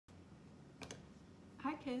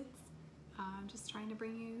kids. I'm just trying to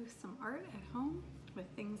bring you some art at home with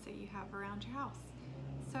things that you have around your house.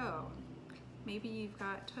 So maybe you've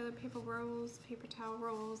got toilet paper rolls, paper towel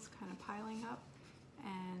rolls kind of piling up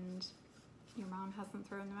and your mom hasn't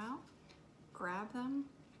thrown them out. Grab them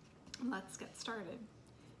and let's get started.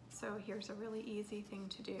 So here's a really easy thing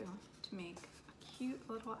to do to make a cute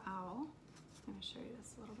little owl. I'm going to show you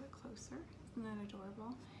this a little bit closer. Isn't that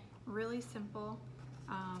adorable? Really simple.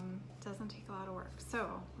 Doesn't take a lot of work. So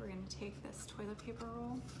we're going to take this toilet paper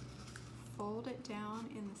roll, fold it down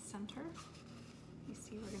in the center. You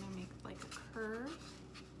see we're going to make like a curve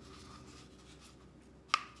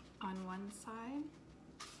on one side,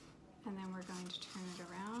 and then we're going to turn it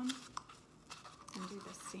around and do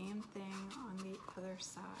the same thing on the other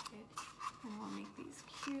side. And we'll make these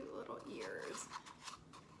cute little ears,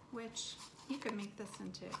 which you could make this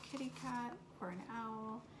into a kitty cat or an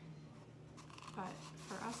owl. But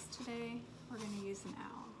for us today, we're going to use an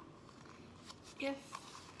owl. If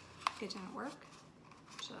it didn't work,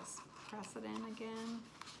 just press it in again,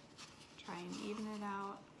 try and even it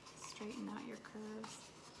out, straighten out your curves.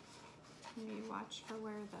 Maybe watch for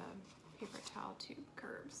where the paper towel tube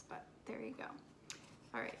curves, but there you go.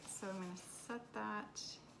 All right, so I'm going to set that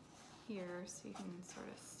here so you can sort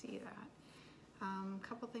of see that. A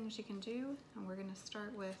couple things you can do, and we're going to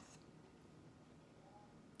start with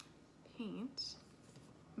paint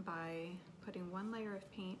by putting one layer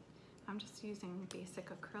of paint. I'm just using basic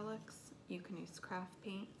acrylics. You can use craft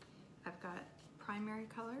paint. I've got primary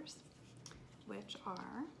colors, which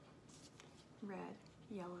are red,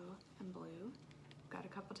 yellow, and blue. I've got a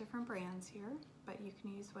couple different brands here, but you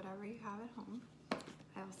can use whatever you have at home.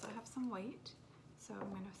 I also have some white, so I'm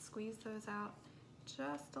going to squeeze those out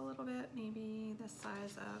just a little bit, maybe the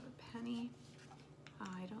size of a penny.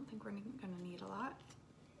 I don't think we're going to need a lot.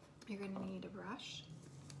 You're going to need a brush.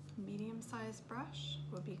 Medium-sized brush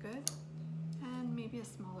would be good, and maybe a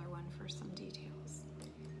smaller one for some details.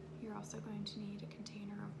 You're also going to need a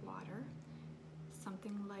container of water,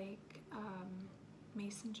 something like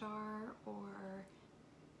mason jar or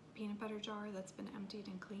peanut butter jar that's been emptied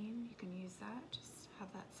and clean. You can use that, just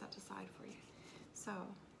have that set aside for you. So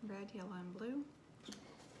red, yellow, and blue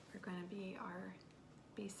are going to be our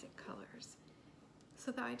basic colors.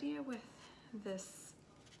 So the idea with this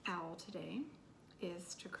owl today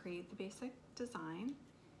is to create the basic design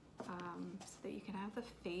so that you can have the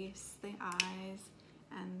face, the eyes,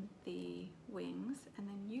 and the wings, and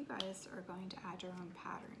then you guys are going to add your own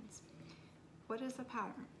patterns. What is a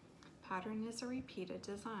pattern? Pattern is a repeated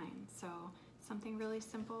design, so something really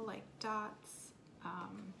simple like dots,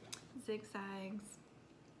 zigzags,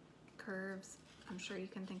 curves. I'm sure you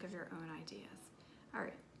can think of your own ideas. All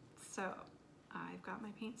right, so I've got my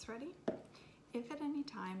paints ready. If at any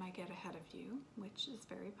time I get ahead of you, which is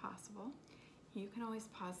very possible, you can always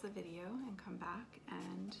pause the video and come back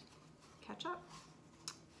and catch up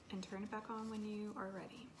and turn it back on when you are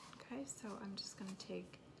ready. Okay, so I'm just going to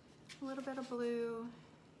take a little bit of blue.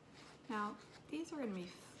 Now, these are going to be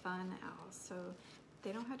fun owls, so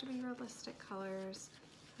they don't have to be realistic colors.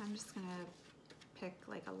 I'm just going to pick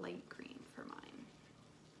like a light green for mine.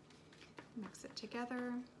 Mix it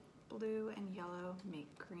together. Blue and yellow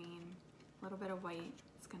make green. A little bit of white,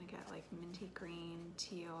 it's going to get like minty green,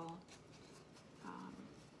 teal.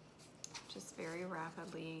 Just very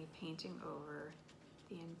rapidly painting over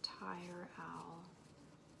the entire owl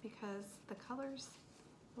because the colors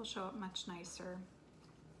will show up much nicer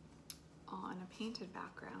on a painted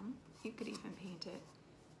background. You could even paint it,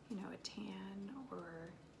 you know, a tan or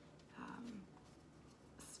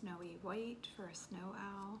snowy white for a snow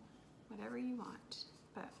owl, whatever you want,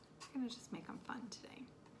 but we're going to just make them fun today.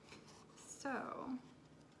 So,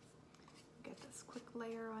 get this quick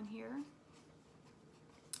layer on here,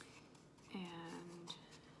 and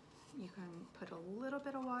you can put a little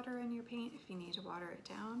bit of water in your paint if you need to water it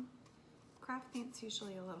down. Craft paint's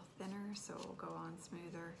usually a little thinner, so it will go on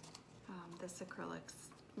smoother. This acrylic's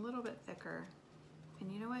a little bit thicker,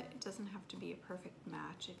 and you know what? It doesn't have to be a perfect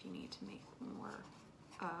match if you need to make more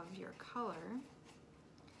of your color.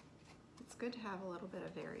 It's good to have a little bit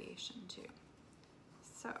of variation too.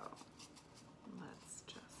 So, let's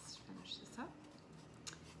just finish this up,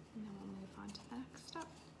 and then we'll move on to the next step.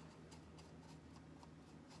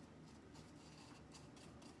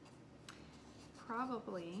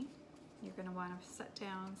 Probably you're going to want to set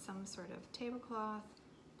down some sort of tablecloth,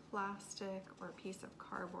 plastic, or a piece of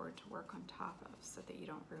cardboard to work on top of so that you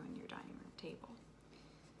don't ruin your dining room table.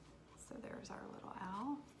 So there's our little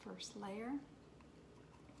owl, first layer.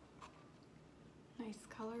 Nice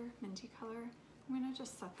color, minty color. I'm going to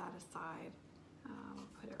just set that aside. We'll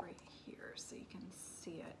put it right here so you can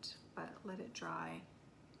see it, but let it dry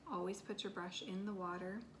Always put your brush in the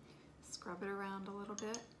water, scrub it around a little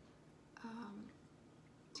bit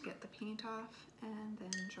to get the paint off, and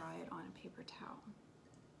then dry it on a paper towel.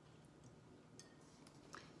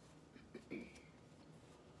 You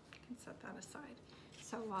can set that aside.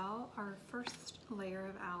 So while our first layer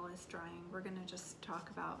of owl is drying, we're going to just talk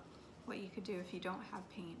about what you could do if you don't have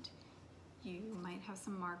paint. You might have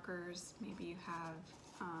some markers, maybe you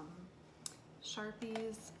have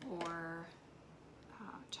Sharpies or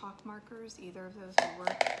chalk markers. Either of those will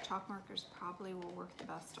work. Chalk markers probably will work the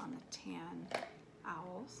best on the tan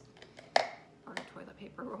owls or toilet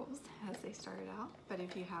paper rolls as they started out. But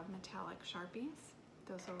if you have metallic Sharpies,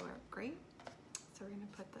 those will work great. So we're going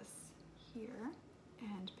to put this here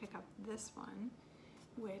and pick up this one,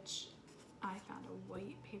 which I found a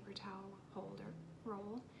white paper towel holder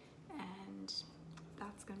roll, and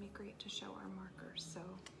that's going to be great to show our markers. So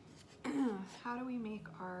how do we make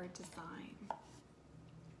our design?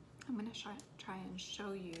 I'm going to try and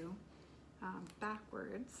show you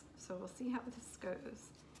backwards, so we'll see how this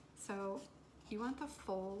goes. So you want the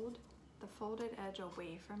folded edge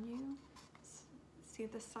away from you. See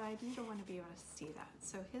the side? You don't want to be able to see that.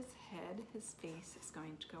 So his head, his face is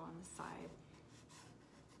going to go on the side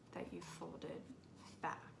that you folded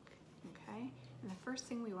back, okay? And the first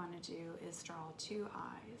thing we want to do is draw two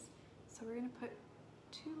eyes. So we're going to put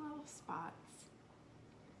two little spots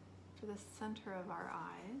for the center of our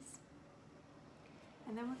eyes.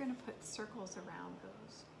 And then we're going to put circles around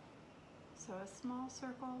those. So a small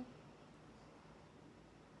circle,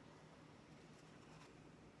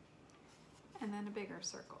 and then a bigger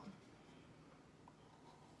circle.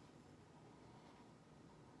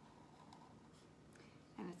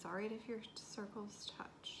 And it's all right if your circles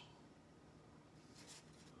touch.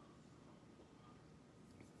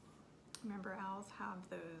 Remember, owls have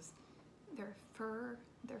those, their fur,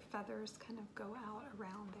 their feathers kind of go out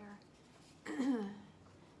around there.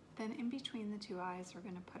 Then in between the two eyes, we're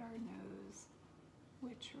going to put our nose,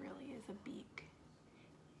 which really is a beak.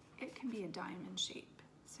 It can be a diamond shape,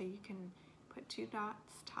 so you can put two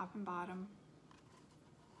dots, top and bottom,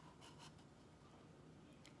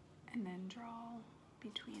 and then draw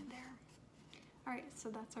between there. All right, so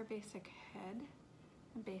that's our basic head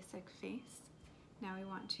and basic face. Now we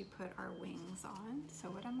want to put our wings on. So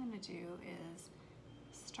what I'm going to do is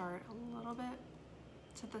start a little bit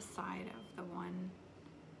to the side of the one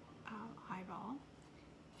eyeball,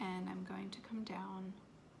 and I'm going to come down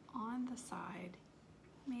on the side,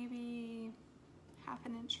 maybe ½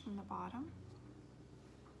 an inch from the bottom,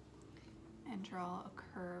 and draw a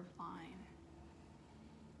curved line.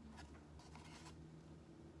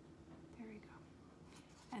 There we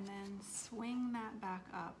go. And then swing that back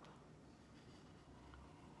up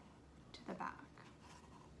to the back.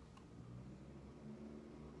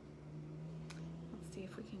 Let's see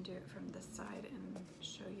if we can do it from this side and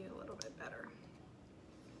show you a little bit better.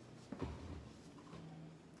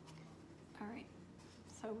 All right,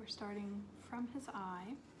 so we're starting from his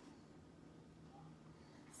eye,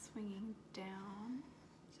 swinging down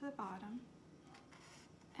to the bottom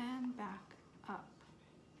and back up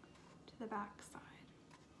to the back side.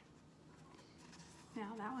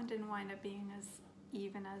 Now that one didn't wind up being as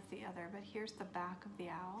even as the other, but here's the back of the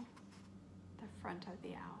owl, the front of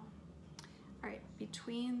the owl. All right,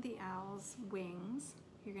 between the owl's wings,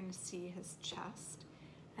 you're going to see his chest,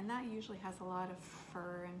 and that usually has a lot of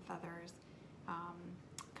fur and feathers.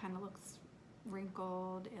 Kind of looks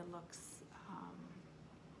wrinkled. It looks,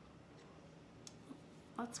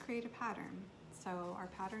 let's create a pattern. So our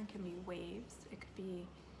pattern can be waves. It could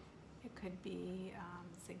be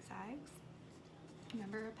zigzags.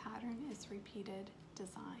 Remember, a pattern is repeated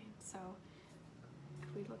design. So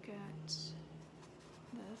if we look at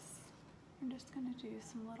this, I'm just going to do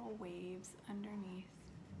some little waves underneath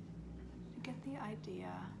to get the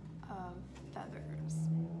idea of feathers.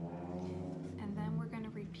 And then we're going to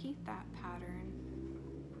repeat that pattern,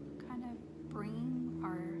 kind of bringing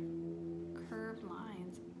our curved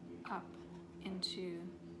lines up into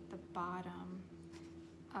the bottom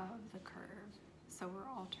of the curve. So we're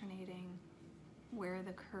alternating where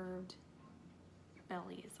the curved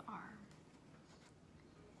bellies are.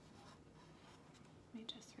 Let me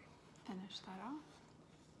just finish that off.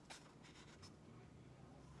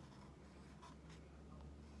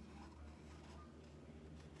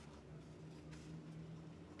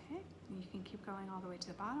 Okay, you can keep going all the way to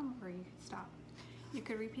the bottom, or you could stop. You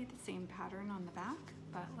could repeat the same pattern on the back,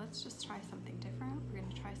 but let's just try something different. We're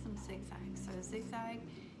going to try some zigzags. So a zigzag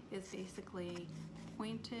is basically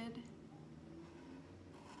pointed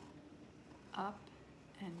up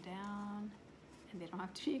and down, and they don't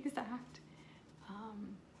have to be exact,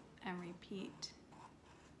 and repeat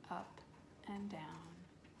up and down.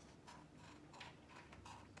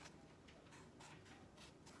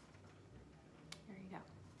 There you go.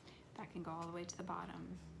 That can go all the way to the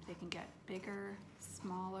bottom. They can get bigger,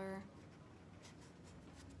 smaller.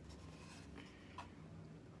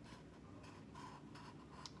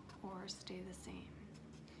 Or stay the same.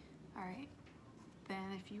 All right,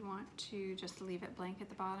 then if you want to just leave it blank at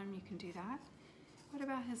the bottom, you can do that. What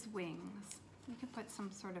about his wings? You can put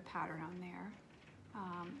some sort of pattern on there.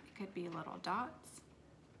 It could be little dots.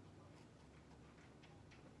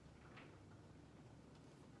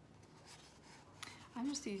 I'm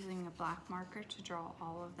just using a black marker to draw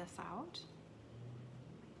all of this out.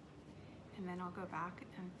 And then I'll go back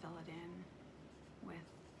and fill it in with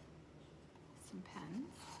some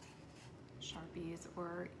pens, Sharpies,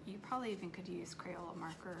 or you probably even could use Crayola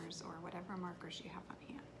markers or whatever markers you have on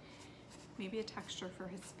hand. Maybe a texture for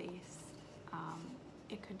his face.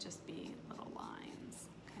 It could just be little lines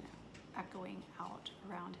kind of echoing out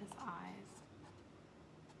around his eyes.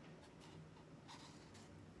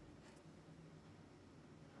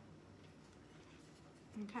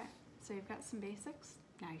 Okay, so you've got some basics.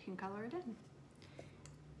 Now you can color it in.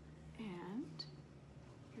 And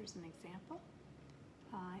here's an example.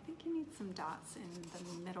 I think you need some dots in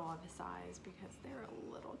the middle of his eyes because they're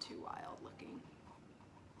a little too wild looking.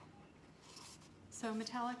 So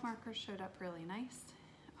metallic markers showed up really nice.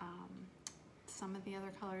 Some of the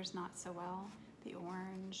other colors not so well. The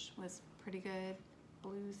orange was pretty good.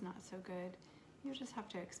 Blue's not so good. You just have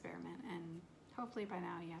to experiment, and hopefully by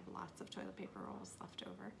now you have lots of toilet paper rolls left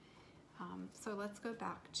over. So let's go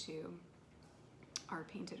back to our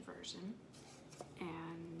painted version.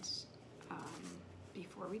 And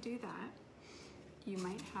before we do that, you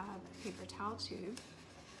might have a paper towel tube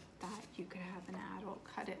that you could have an adult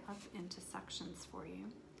cut it up into sections for you.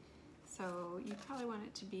 So you probably want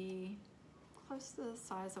it to be close to the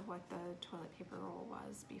size of what the toilet paper roll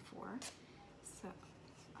was before. So,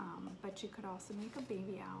 but you could also make a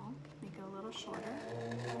baby owl, make it a little shorter,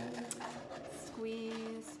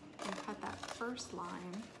 squeeze and cut that first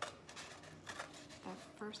line, that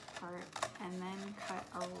first part, and then cut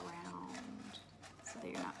around so that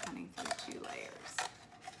you're not cutting through 2 layers.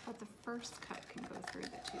 But the first cut can go through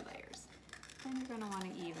the 2 layers. Then you're going to want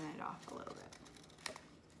to even it off a little bit.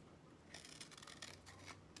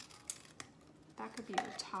 That could be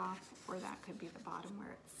the top, or that could be the bottom where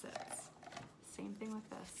it sits. Same thing with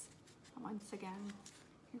this. Once again,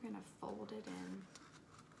 you're going to fold it in.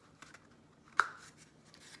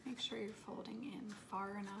 Make sure you're folding in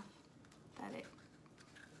far enough that it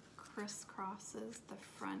crisscrosses the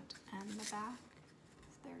front and the back.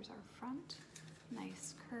 So there's our front.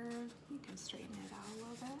 Nice curve. You can straighten it out a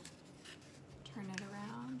little bit. Turn it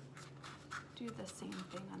around. Do the same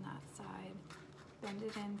thing on that side. Bend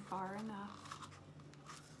it in far enough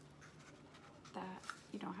that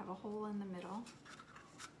you don't have a hole in the middle.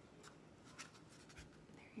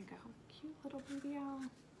 There you go. Cute little baby owl.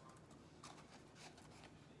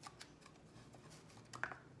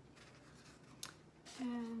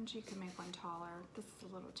 And you can make one taller. This is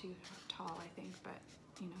a little too tall, I think, but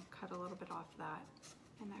you know, cut a little bit off that,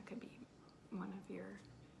 and that could be one of your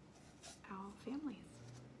owl families.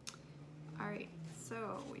 All right,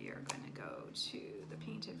 so we are going to go to the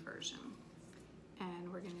painted version,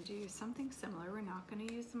 and we're going to do something similar. We're not going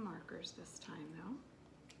to use the markers this time,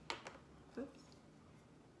 though. Oops.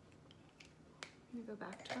 I'm going to go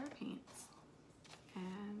back to our paints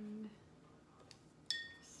and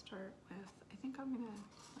start with, I think I'm going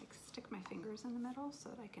to like stick my fingers in the middle so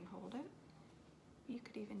that I can hold it. You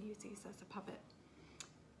could even use these as a puppet.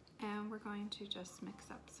 And we're going to just mix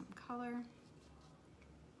up some color.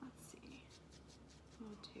 Let's see. We'll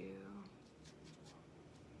do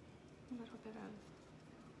a little bit of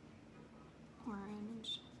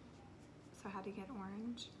orange. So how to get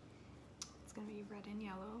orange? It's going to be red and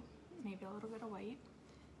yellow, maybe a little bit of white.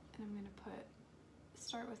 And I'm going to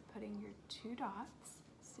start with putting your 2 dots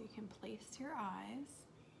so you can place your eyes.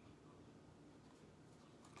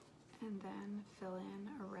 And then fill in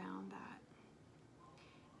around that.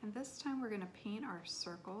 And this time we're going to paint our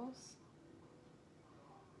circles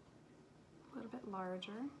a little bit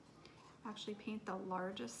larger. Actually paint the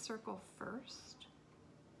largest circle first,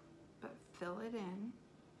 but fill it in.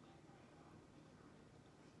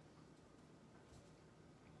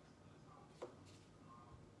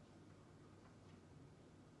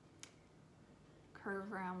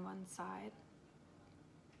 Curve around one side,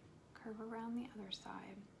 curve around the other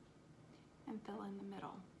side, and fill in the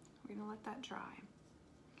middle. We're going to let that dry.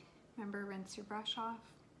 Remember, rinse your brush off,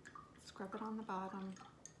 scrub it on the bottom,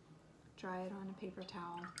 dry it on a paper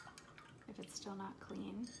towel. If it's still not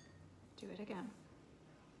clean, do it again.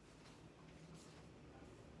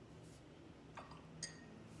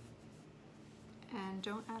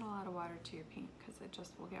 And don't add a lot of water to your paint because it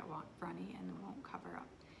just will get runny and it won't cover up.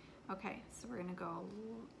 Okay, so we're gonna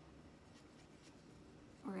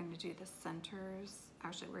do the centers.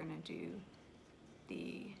 Actually, we're gonna do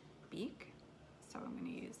the beak. So I'm gonna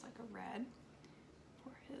use like a red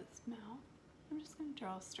for his mouth. I'm just gonna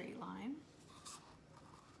draw a straight line.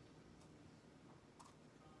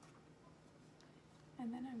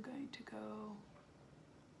 And then I'm going to go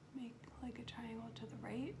make like a triangle to the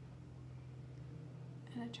right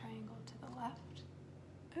and a triangle to the left.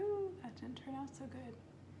 Ooh, that didn't turn out so good.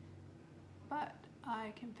 But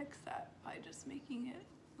I can fix that by just making it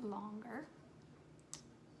longer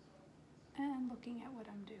and looking at what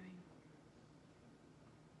I'm doing.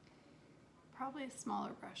 Probably a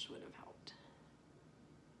smaller brush would have helped.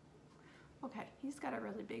 Okay, he's got a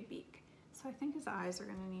really big beak, so I think his eyes are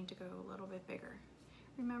gonna need to go a little bit bigger.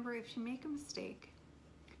 Remember, if you make a mistake,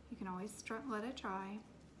 you can always let it dry,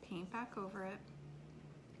 paint back over it,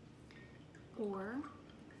 or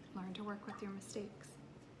learn to work with your mistakes.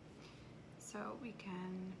 So we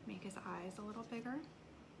can make his eyes a little bigger.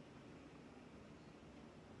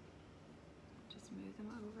 Just move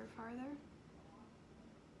them over farther.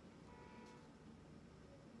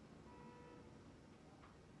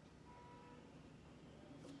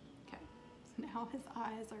 Okay, so now his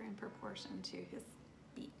eyes are in proportion to his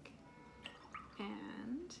beak.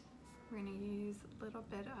 And we're gonna use a little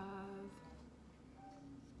bit of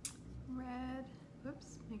red.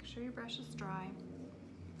 Whoops, make sure your brush is dry.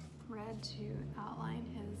 Red to outline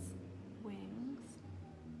his wings.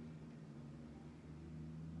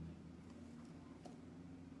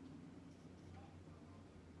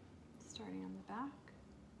 Starting on the back.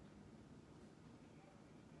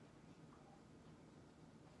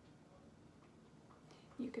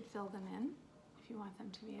 You could fill them in if you want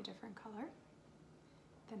them to be a different color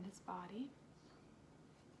than his body.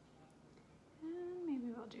 And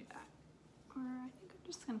maybe we'll do that. Or I think I'm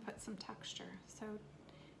just gonna put some texture. So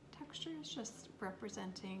texture is just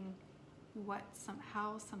representing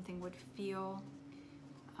how something would feel,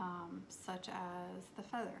 such as the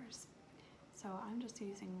feathers. So I'm just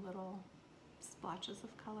using little splotches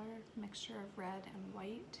of color, mixture of red and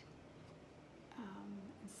white,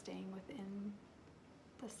 and staying within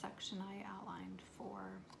the section I outlined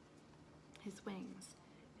for his wings.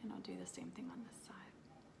 And I'll do the same thing on this side.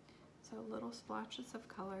 So little splotches of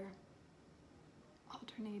color,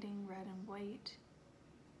 alternating red and white.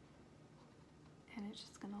 And it's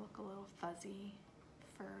just gonna look a little fuzzy,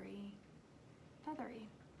 furry, feathery.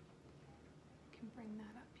 Can bring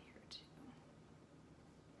that up here too.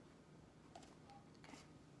 Okay.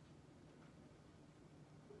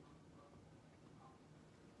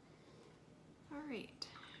 All right,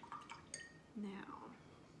 now,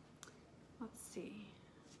 let's see.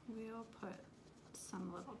 We'll put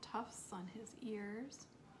some little tufts on his ears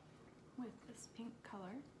with this pink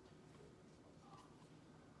color.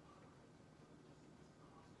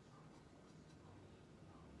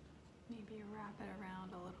 Maybe wrap it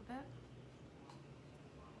around a little bit.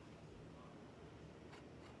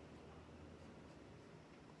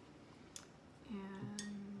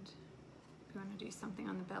 And we want to do something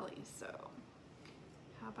on the belly, so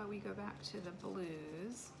how about we go back to the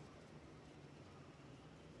blues?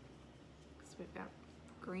 Because we've got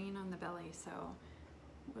green on the belly, so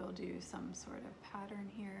we'll do some sort of pattern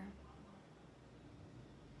here.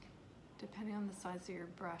 Depending on the size of your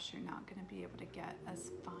brush, you're not going to be able to get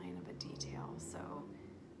as fine of a detail. So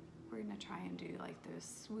we're going to try and do like those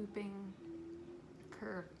swooping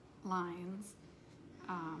curved lines.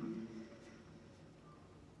 And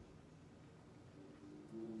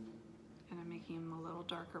I'm making them a little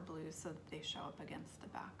darker blue so that they show up against the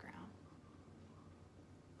background.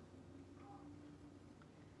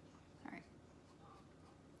 All right.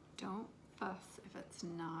 Don't fuss if it's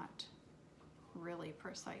not really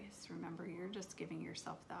precise. Remember, you're just giving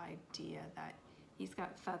yourself the idea that he's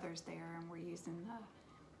got feathers there, and we're using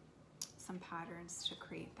some patterns to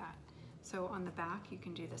create that. So on the back you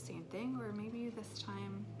can do the same thing, or maybe this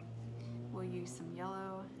time we'll use some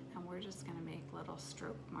yellow and we're just going to make little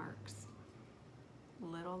stroke marks,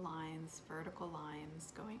 little lines, vertical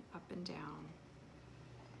lines going up and down.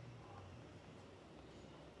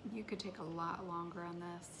 You could take a lot longer on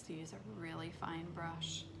this, use a really fine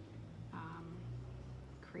brush,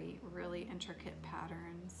 create really intricate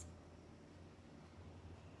patterns,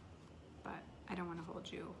 but I don't want to hold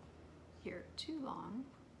you here too long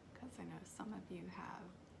because I know some of you have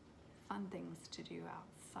fun things to do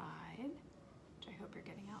outside, which I hope you're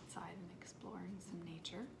getting outside and exploring some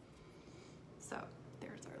nature. So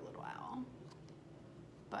there's our little owl,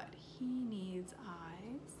 but he needs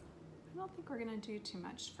eyes. I don't think we're going to do too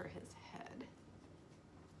much for his head.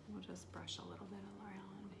 we'll just brush a little bit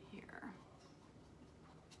around here.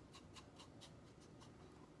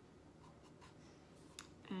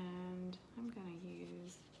 And I'm gonna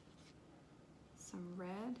use some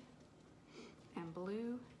red and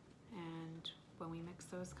blue, and when we mix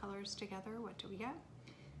those colors together, what do we get?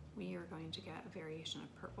 We are going to get a variation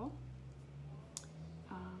of purple.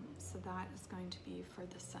 So that is going to be for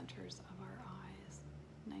the centers of our eyes.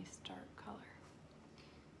 Nice dark color.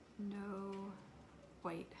 No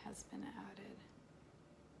white has been added.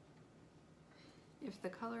 If the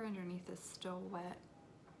color underneath is still wet,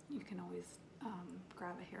 you can always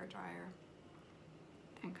grab a hairdryer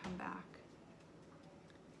and come back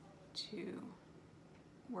to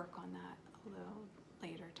work on that a little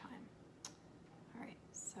later time. All right,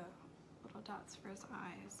 so little dots for his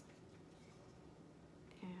eyes.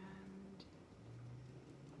 And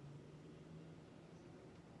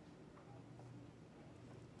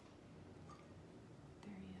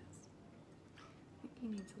there he is. I think he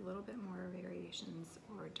needs a little bit more variations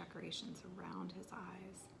or decorations around his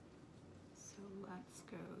eyes. So let's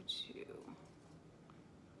go to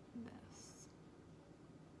this,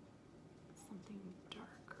 something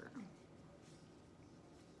darker.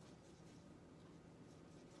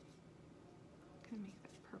 Gonna make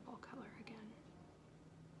that purple color again.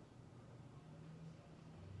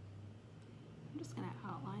 I'm just gonna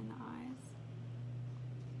outline the eyes.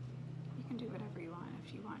 You can do whatever you want.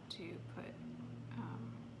 If you want to put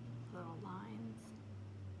little lines.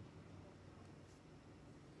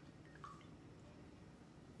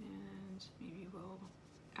 And maybe we'll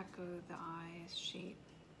echo the eye's shape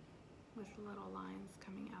with little lines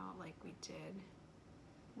coming out like we did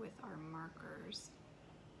with our markers,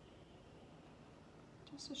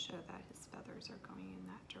 just to show that his feathers are going in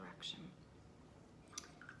that direction.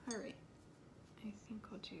 All right, I think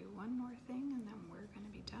we'll do one more thing and then we're going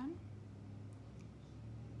to be done.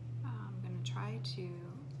 I'm going to try to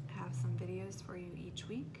have some videos for you each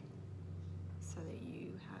week so that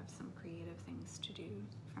you have some creative things to do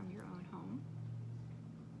from your own home.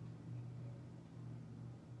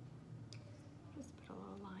 Just put a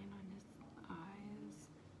little line on his eyes.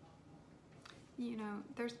 You know,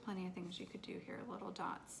 there's plenty of things you could do here, little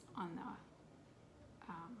dots on the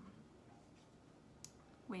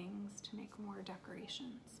wings to make more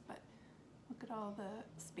decorations, but look at all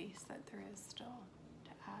the space that there is still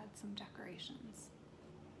to add some decorations.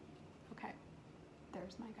 Okay,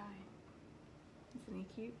 there's my guy. Isn't he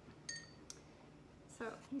cute? So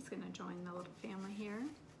he's gonna join the little family here.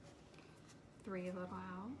 3 little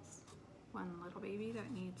owls, 1 little baby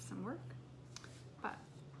that needs some work, but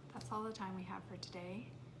that's all the time we have for today.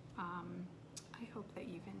 I hope that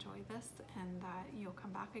you've enjoyed this and that you'll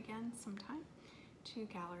come back again sometime to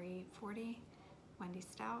Gallery 40, Wendy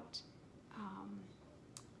Stout.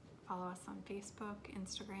 Follow us on Facebook,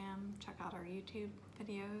 Instagram, check out our YouTube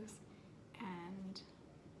videos, and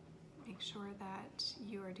make sure that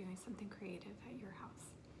you are doing something creative at your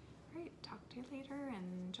house. All right, talk to you later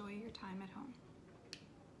and enjoy your time at home.